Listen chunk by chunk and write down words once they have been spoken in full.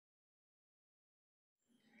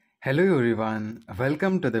Hello everyone,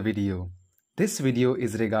 welcome to the video. This video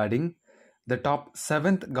is regarding the top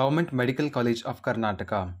 7th Government Medical College of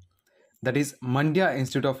Karnataka, that is Mandya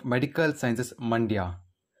Institute of Medical Sciences Mandya.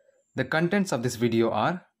 The contents of this video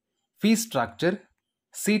are fee structure,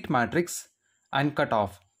 seat matrix and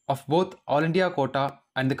cutoff of both All India quota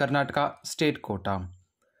and the Karnataka state quota.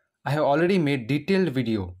 I have already made detailed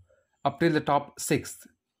video up till the top 6th.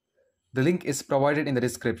 The link is provided in the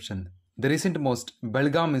description. The recent most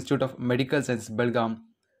Belgaum Institute of Medical Sciences Belgaum.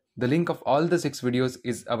 The link of all the 6 videos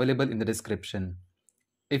is available in the description.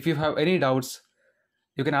 If you have any doubts,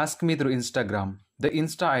 you can ask me through Instagram. The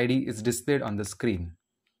Insta ID is displayed on the screen.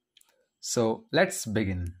 So let's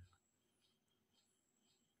begin.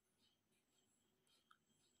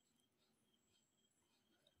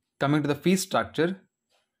 Coming to the fee structure.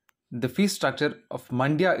 The fee structure of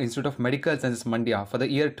Mandya Institute of Medical Sciences Mandya for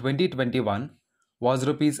the year 2021 was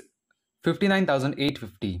Rs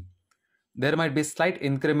 59,850. There might be slight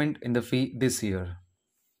increment in the fee this year.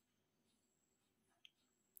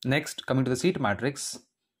 Next, coming to the seat matrix.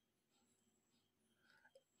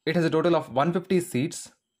 It has a total of 150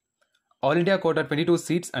 seats, All India quota 22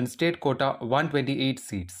 seats and state quota 128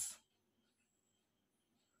 seats.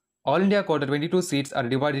 All India quota 22 seats are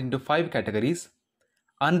divided into 5 categories: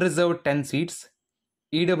 unreserved 10 seats,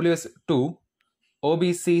 EWS 2,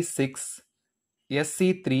 OBC 6,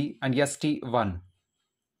 SC 3 and ST 1.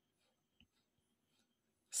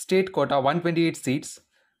 State quota 128 seats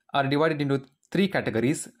are divided into 3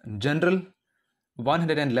 categories: general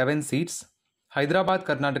 111 seats, Hyderabad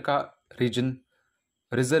Karnataka region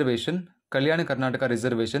reservation, Kalyana Karnataka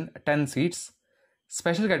reservation 10 seats,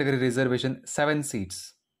 special category reservation 7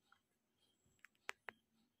 seats.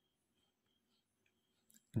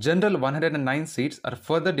 General 109 seats are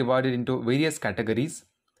further divided into various categories: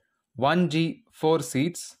 1G 4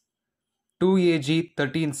 seats, 2AG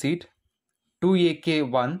 13 seat, 2AK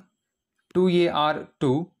 1, 2AR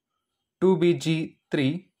 2, 2BG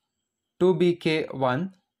 3, 2BK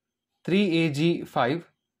 1, 3AG 5,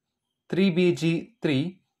 3BG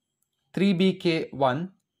 3, 3BK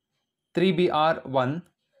 1, 3BR 1,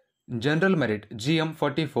 General Merit GM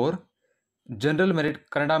 44, General Merit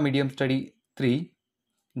Kannada Medium Study 3,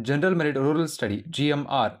 General Merit Rural Study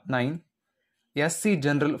GMR 9, SC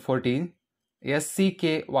General 14,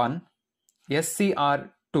 SCK 1,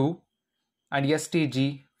 SCR 2 and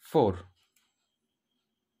STG 4.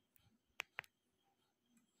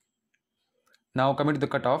 Now coming to the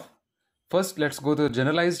cutoff. First, let's go to the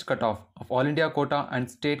generalized cutoff of All India quota and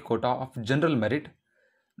state quota of general merit,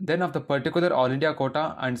 then of the particular All India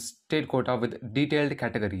quota and state quota with detailed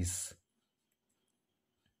categories.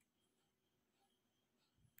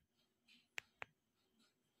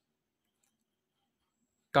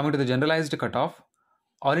 Coming to the generalized cutoff,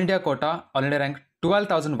 All India quota, All India rank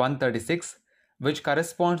 12,136, which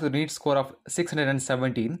corresponds to the NEET score of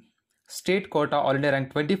 617. State quota, All India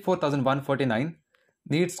rank 24,149,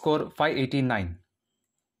 NEET score 589.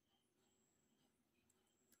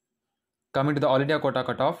 Coming to the All India quota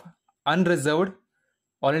cutoff, unreserved,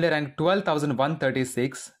 All India rank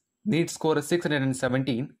 12,136, NEET score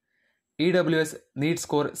 617, EWS NEET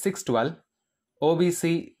score 612,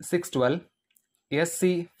 OBC 612,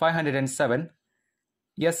 SC 507,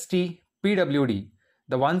 ST PWD,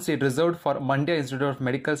 the one seat reserved for Mandya Institute of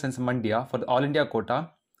Medical Sciences Mandya for the All India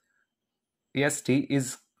quota, ST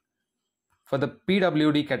is for the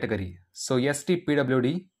PWD category. So ST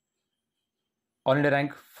PWD, All India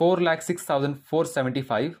rank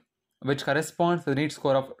 4,06,475, which corresponds to the NEET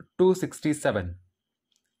score of 267.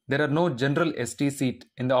 There are no general ST seat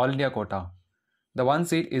in the All India quota. The one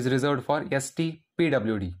seat is reserved for ST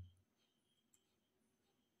PWD.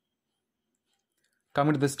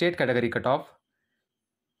 Coming to the state category cutoff,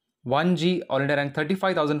 1G All India rank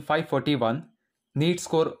 35,541, NEET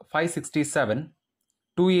score 567,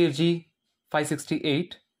 2AG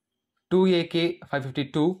 568, 2AK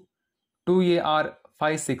 552, 2AR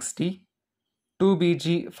 560,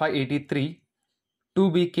 2BG 583,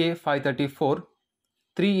 2BK 534,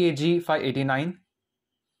 3AG 589,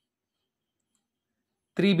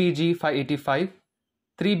 3BG 585,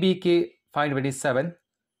 3BK 527,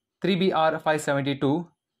 3BR 572,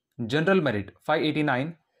 General Merit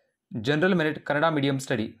 589, General Merit Kannada Medium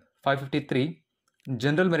Study 553,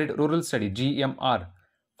 General Merit Rural Study GMR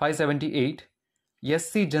 578,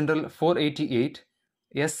 SC General 488,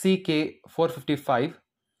 SCK 455,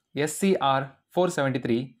 SCR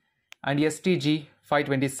 473 and STG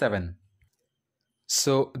 527.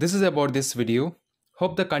 So this is about this video.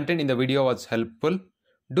 Hope the content in the video was helpful.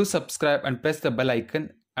 Do subscribe and press the bell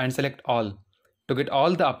icon and select all to get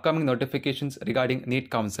all the upcoming notifications regarding NEET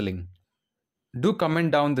counseling. Do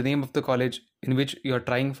comment down the name of the college in which you are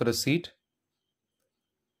trying for a seat.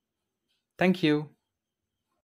 Thank you.